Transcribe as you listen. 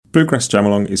Bluegrass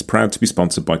Jamalong is proud to be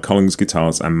sponsored by Collins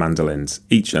Guitars and Mandolins,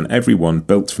 each and every one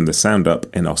built from the sound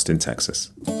up in Austin,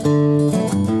 Texas.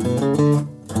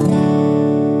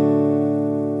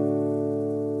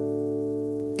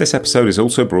 This episode is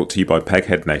also brought to you by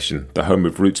Peghead Nation, the home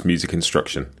of roots music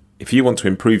instruction. If you want to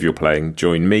improve your playing,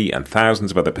 join me and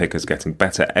thousands of other pickers getting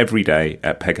better every day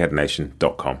at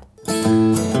pegheadnation.com.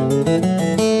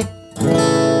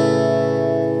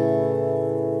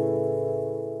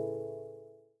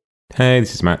 Hey,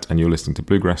 this is Matt, and you're listening to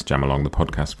Bluegrass Jamalong, the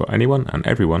podcast for anyone and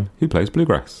everyone who plays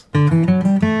bluegrass.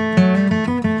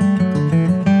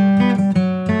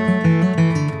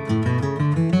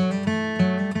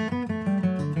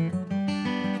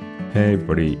 Hey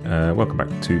everybody, welcome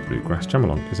back to Bluegrass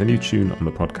Jamalong. There's a new tune on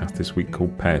the podcast this week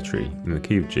called Peartree in the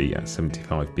key of G at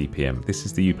 75 BPM. This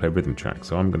is the You Play rhythm track,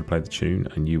 so I'm going to play the tune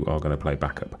and you are going to play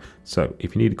backup. So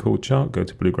if you need a chord chart, go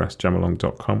to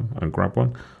bluegrassjamalong.com and grab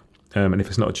one. And if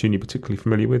it's not a tune you're particularly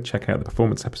familiar with, check out the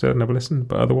performance episode and have a listen.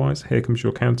 But otherwise, here comes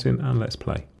your counting and let's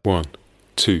play. 1,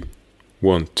 2,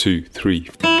 1, 2, 3.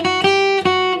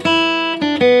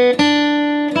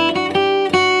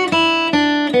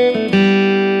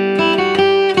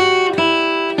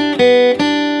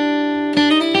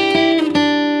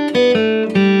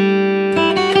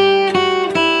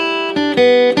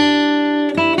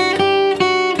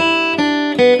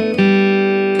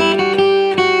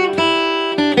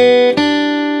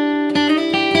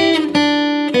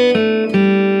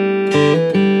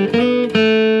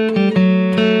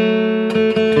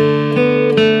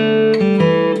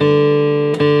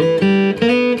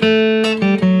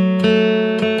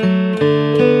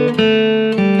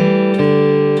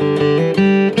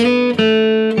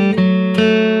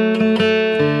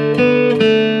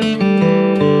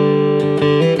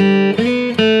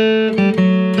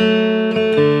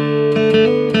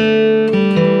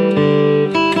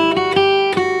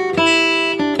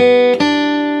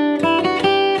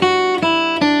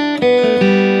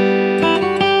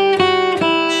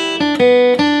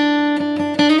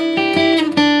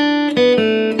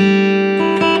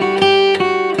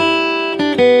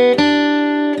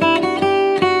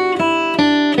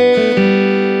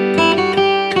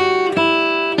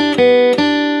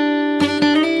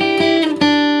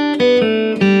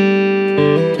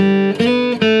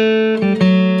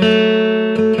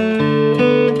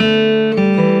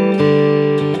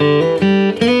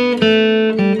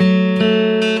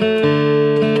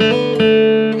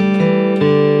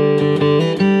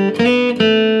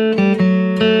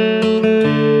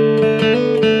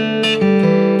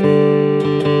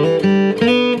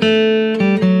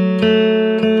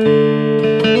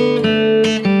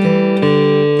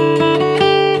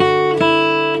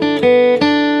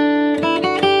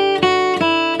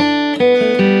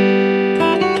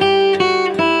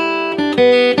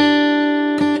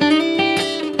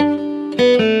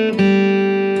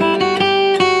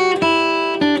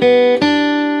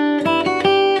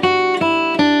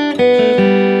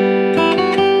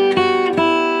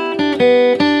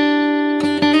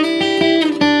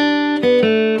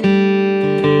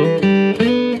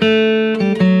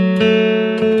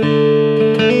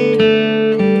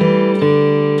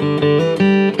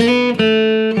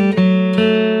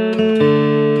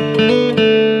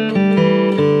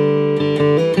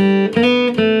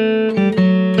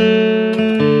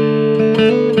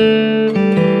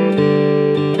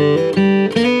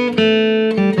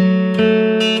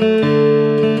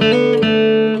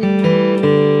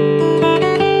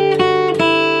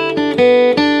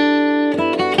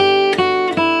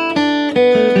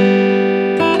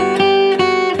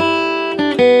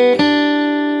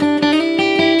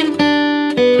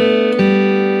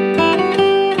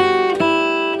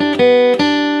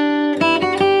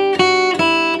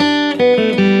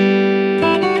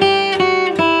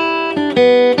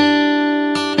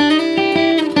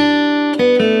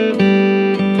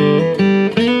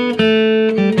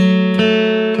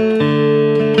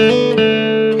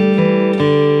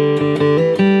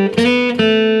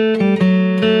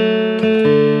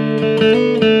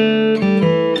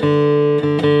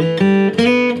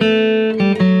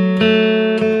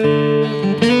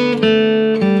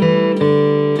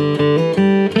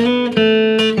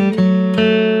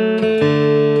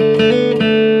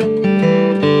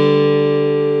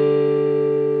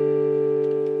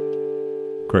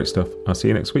 Great stuff. I'll see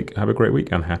you next week. Have a great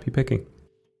week and happy picking.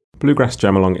 Bluegrass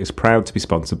Jamalong is proud to be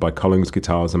sponsored by Collins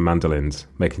Guitars and Mandolins,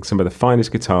 making some of the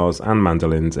finest guitars and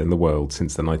mandolins in the world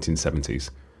since the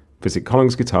 1970s. Visit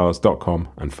collinsguitars.com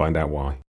and find out why.